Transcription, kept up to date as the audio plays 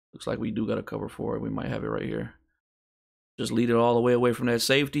Looks like we do got a cover 4. We might have it right here. Just lead it all the way away from that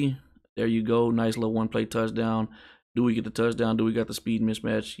safety. There you go. Nice little one-play touchdown. Do we get the touchdown? Do we got the speed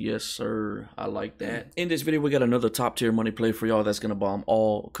mismatch? Yes, sir. I like that. In this video, we got another top-tier money play for y'all that's going to bomb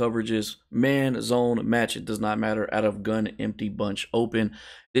all coverages. Man, zone, match, it does not matter. Out of gun, empty, bunch, open.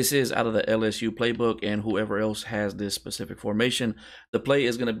 This is out of the LSU playbook, and whoever else has this specific formation. The play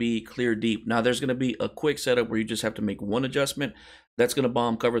is going to be clear deep. Now, there's going to be a quick setup where you just have to make one adjustment. That's going to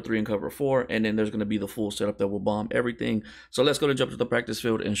bomb cover 3 and cover 4, and then there's going to be the full setup that will bomb everything. So let's go to jump to the practice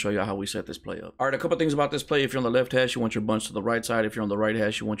field and show you how we set this play up. All right, a couple things about this play. If you're on the left hash, you want your bunch to the right side. If you're on the right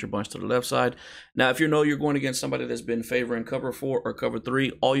hash, you want your bunch to the left side. Now, if you know you're going against somebody that's been favoring cover 4 or cover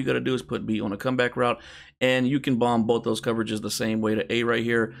 3, all you got to do is put B on a comeback route, and you can bomb both those coverages the same way to A right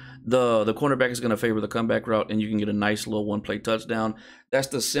here. The cornerback is going to favor the comeback route, and you can get a nice little one-play touchdown. That's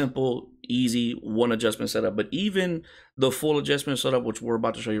the simple, easy one adjustment setup. But even the full adjustment setup, which we're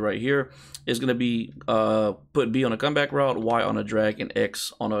about to show you right here, is going to be put B on a comeback route, Y on a drag, and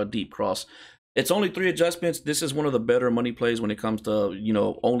X on a deep cross. It's only 3 adjustments. This is one of the better money plays when it comes to, you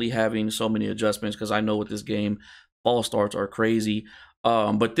know, only having so many adjustments, because I know with this game, false starts are crazy.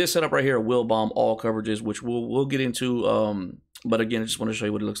 But this setup right here will bomb all coverages, which we'll get into. But again, I just want to show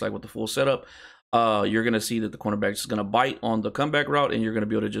you what it looks like with the full setup. You're going to see that the cornerback is going to bite on the comeback route, and you're going to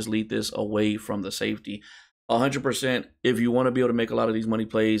be able to just lead this away from the safety. 100%. If you want to be able to make a lot of these money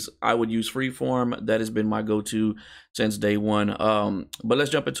plays, I would use freeform. That has been my go-to since day one. But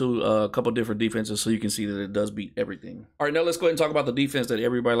let's jump into a couple different defenses so you can see that it does beat everything. All right, now let's go ahead and talk about the defense that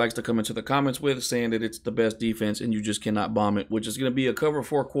everybody likes to come into the comments with, saying that it's the best defense and you just cannot bomb it, which is going to be a cover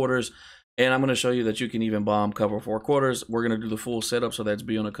 4 quarters. And I'm going to show you that you can even bomb cover 4 quarters. We're going to do the full setup. So that's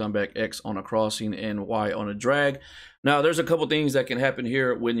B on a comeback, X on a crossing, and Y on a drag. Now, there's a couple things that can happen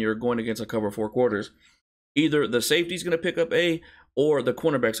here when you're going against a cover 4 quarters. Either the safety is going to pick up A, or the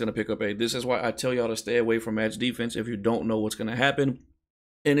cornerback's going to pick up A. This is why I tell y'all to stay away from match defense if you don't know what's going to happen.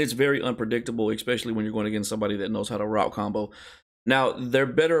 And it's very unpredictable, especially when you're going against somebody that knows how to route combo. Now, they're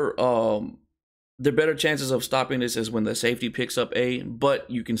better chances of stopping this is when the safety picks up A,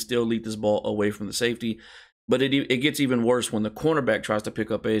 but you can still lead this ball away from the safety. But it gets even worse when the cornerback tries to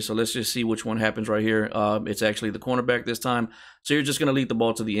pick up A. So let's just see which one happens right here. It's actually the cornerback this time. So you're just going to lead the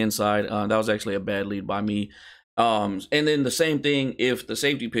ball to the inside. That was actually a bad lead by me. And then the same thing, if the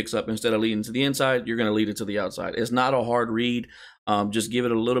safety picks up, instead of leading to the inside, you're going to lead it to the outside. It's not a hard read. Just give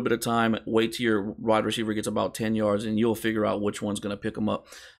it a little bit of time. Wait till your wide receiver gets about 10 yards, and you'll figure out which one's going to pick them up.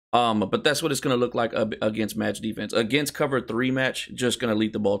 But that's what it's going to look like against match defense. Against cover 3 match, just going to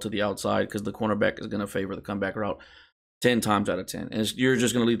lead the ball to the outside because the cornerback is going to favor the comeback route 10 times out of 10. And you're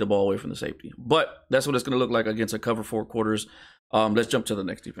just going to lead the ball away from the safety. But that's what it's going to look like against a cover 4 quarters. Let's jump to the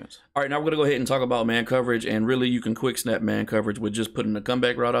next defense. All right, now we're going to go ahead and talk about man coverage. And really, you can quick snap man coverage with just putting the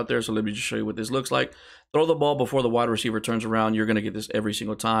comeback route out there. So let me just show you what this looks like. Throw the ball before the wide receiver turns around. You're going to get this every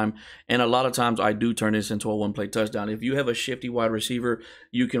single time. And a lot of times I do turn this into a one-play touchdown. If you have a shifty wide receiver,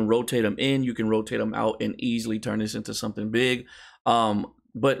 you can rotate them in, you can rotate them out, and easily turn this into something big.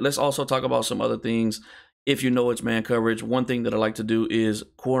 But let's also talk about some other things. If you know it's man coverage, one thing that I like to do is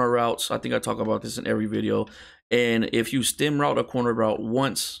corner routes. I think I talk about this in every video. And if you stem route a corner route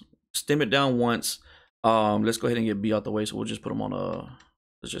once, stem it down once. Let's go ahead and get B out the way. So we'll just put them on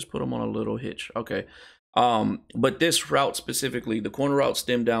a little hitch. Okay. But this route specifically, the corner route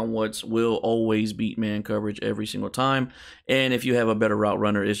stem down once will always beat man coverage every single time. And if you have a better route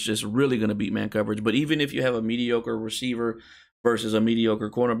runner, it's just really going to beat man coverage. But even if you have a mediocre receiver versus a mediocre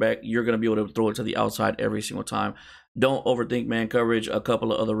cornerback, you're going to be able to throw it to the outside every single time. Don't overthink man coverage. A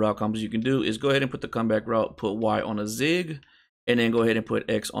couple of other route combos you can do is go ahead and put the comeback route, put Y on a zig, and then go ahead and put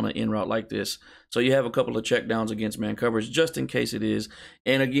X on an in route like this. So you have a couple of check downs against man coverage just in case it is.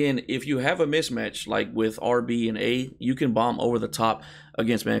 And again, if you have a mismatch like with RB and A, you can bomb over the top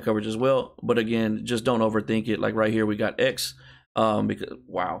against man coverage as well. But again, just don't overthink it. Like right here, we got X. Because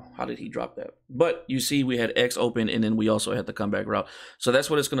wow, how did he drop that? But you see we had X open, and then we also had the comeback route. So that's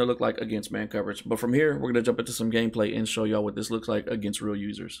what it's going to look like against man coverage. But from here, we're going to jump into some gameplay and show y'all what this looks like against real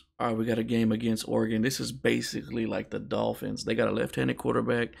users. All right, we got a game against Oregon. This is basically like the Dolphins. They got a left-handed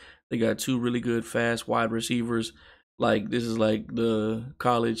quarterback. They got 2 really good fast wide receivers. Like this is like the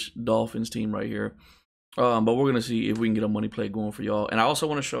college Dolphins team right here. But we're going to see if we can get a money play going for y'all. And I also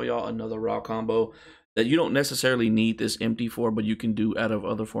want to show y'all another route combo that you don't necessarily need this empty for, but you can do out of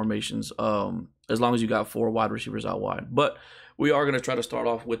other formations, as long as you got 4 wide receivers out wide. But we are going to try to start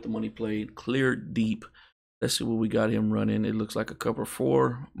off with the money played clear deep. Let's see what we got him running. It looks like a cover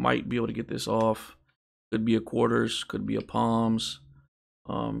 4. Might be able to get this off. Could be a quarters, could be a palms.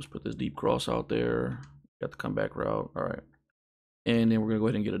 Let's put this deep cross out there. Got the comeback route. All right. And then we're gonna go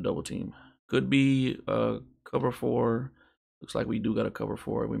ahead and get a double team. Could be cover 4. Looks like we do got a cover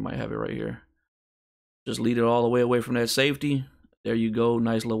 4. We might have it right here. Just lead it all the way away from that safety. There you go.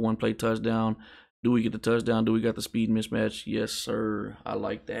 Nice little one-play touchdown. Do we get the touchdown? Do we got the speed mismatch? Yes, sir. I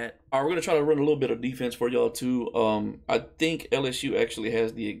like that. All right, we're going to try to run a little bit of defense for y'all, too. I think LSU actually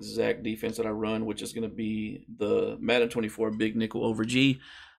has the exact defense that I run, which is going to be the Madden 24 big nickel over G.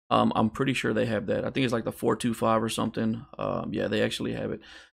 I'm pretty sure they have that. I think it's like the 4-2-5 or something. Yeah, they actually have it.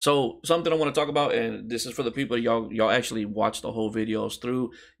 So something I want to talk about, and this is for the people y'all actually watch the whole videos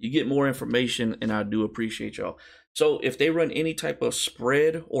through. You get more information, and I do appreciate y'all. So if they run any type of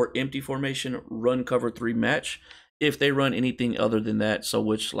spread or empty formation, run cover 3 match. If they run anything other than that, so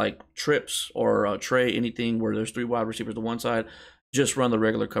which like trips or tray, anything where there's 3 wide receivers to one side, just run the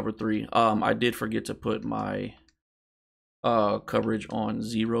regular cover 3. I did forget to put my coverage on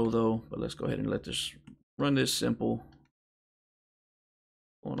 0 though, but let's go ahead and let this run this simple.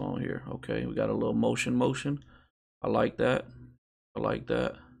 Going on here. Okay, we got a little motion. I like that. I like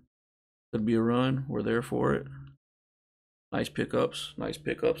that. Could be a run. We're there for it. Nice pickups. Nice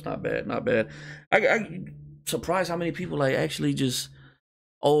pickups. Not bad. Not bad. I surprised how many people like actually just,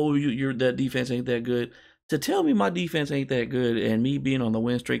 oh, you're that defense ain't that good. To tell me my defense ain't that good, and me being on the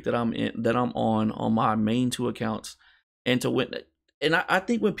win streak that I'm on my main 2 accounts, and to win. And I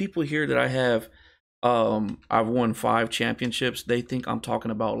think when people hear that I have I've won 5 championships, they think I'm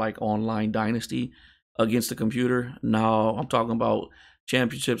talking about like online dynasty against the computer. No, I'm talking about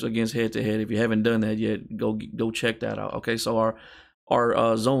championships against head-to-head. If you haven't done that yet, go check that out. Okay, so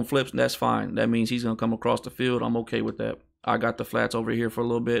our zone flips, that's fine. That means he's gonna come across the field. I'm okay with that. I got the flats over here for a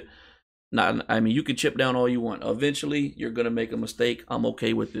little bit. I mean, you can chip down all you want. Eventually, you're gonna make a mistake. I'm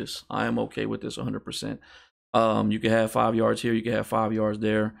okay with this. I am okay with this 100%. You can have 5 yards here. You can have 5 yards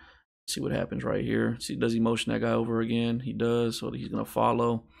there. See what happens right here. See, does he motion that guy over again? He does, so he's gonna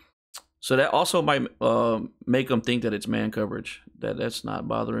follow. So that also might make them think that it's man coverage. That's not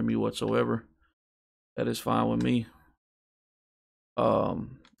bothering me whatsoever. That is fine with me.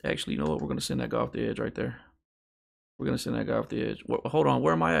 Actually, you know what? We're gonna send that guy off the edge right there. We're gonna send that guy off the edge. Hold on,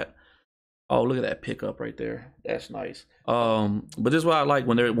 where am I at? Oh, look at that pickup right there. That's nice. But this is what I like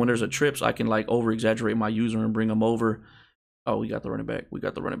when there's a trips. I can like over exaggerate my user and bring them over. Oh, we got the running back. We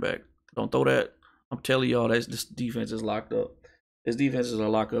got the running back. Don't throw that. I'm telling y'all, this defense is locked up. This defense is a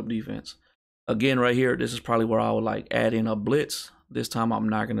lock-up defense. Again, right here, this is probably where I would like add in a blitz. This time I'm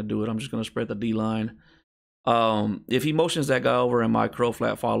not gonna do it. I'm just gonna spread the D line. If he motions that guy over and my curl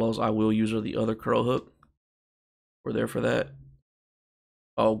flat follows, I will use the other curl hook. We're there for that.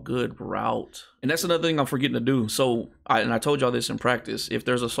 Oh, good route. And that's another thing I'm forgetting to do. So I told y'all this in practice. If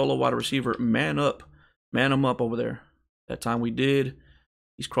there's a solo wide receiver, man up, man him up over there. That time we did.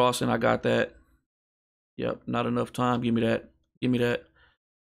 He's crossing. I got that. Yep, not enough time. Give me that. Give me that.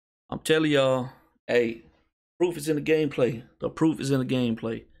 I'm telling y'all, hey, proof is in the gameplay. The proof is in the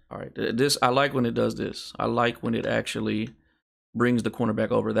gameplay. All right, this I like when it does this. I like when it actually brings the cornerback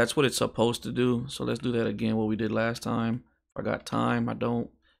over. That's what it's supposed to do. So let's do that again, what we did last time. If I got time, I don't.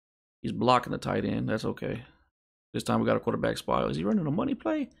 He's blocking the tight end. That's okay. This time we got a quarterback spy. Is he running a money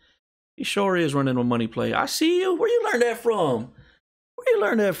play? He sure is running a money play. I see you. Where you learn that from? Where you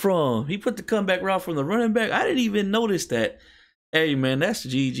learn that from? He put the comeback route from the running back. I didn't even notice that. Hey, man, that's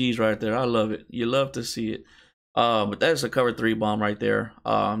GG's right there. I love it. You love to see it. But that's a cover 3 bomb right there.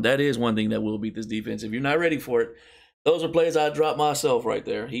 That is one thing that will beat this defense. If you're not ready for it, those are plays I dropped myself right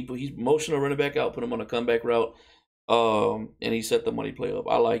there. He's motioned a running back out, put him on a comeback route, and he set the money play up.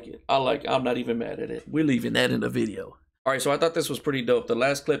 I like it. I like it. I'm not even mad at it. We're leaving that in the video. All right, so I thought this was pretty dope. The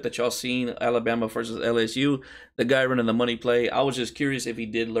last clip that y'all seen, Alabama versus LSU, the guy running the money play, I was just curious if he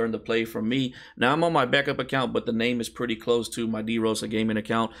did learn the play from me. Now, I'm on my backup account, but the name is pretty close to my D-Rosa gaming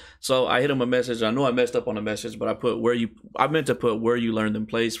account. So I hit him a message. I know I messed up on the message, but I meant to put where you learned them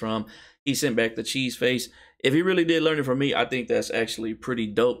plays from. He sent back the cheese face. If he really did learn it from me, I think that's actually pretty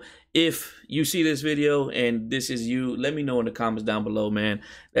dope. If you see this video and this is you, let me know in the comments down below, man.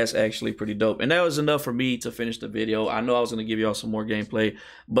 That's actually pretty dope. And that was enough for me to finish the video. I know I was going to give y'all some more gameplay,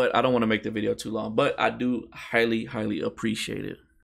 but I don't want to make the video too long. But I do highly, highly appreciate it.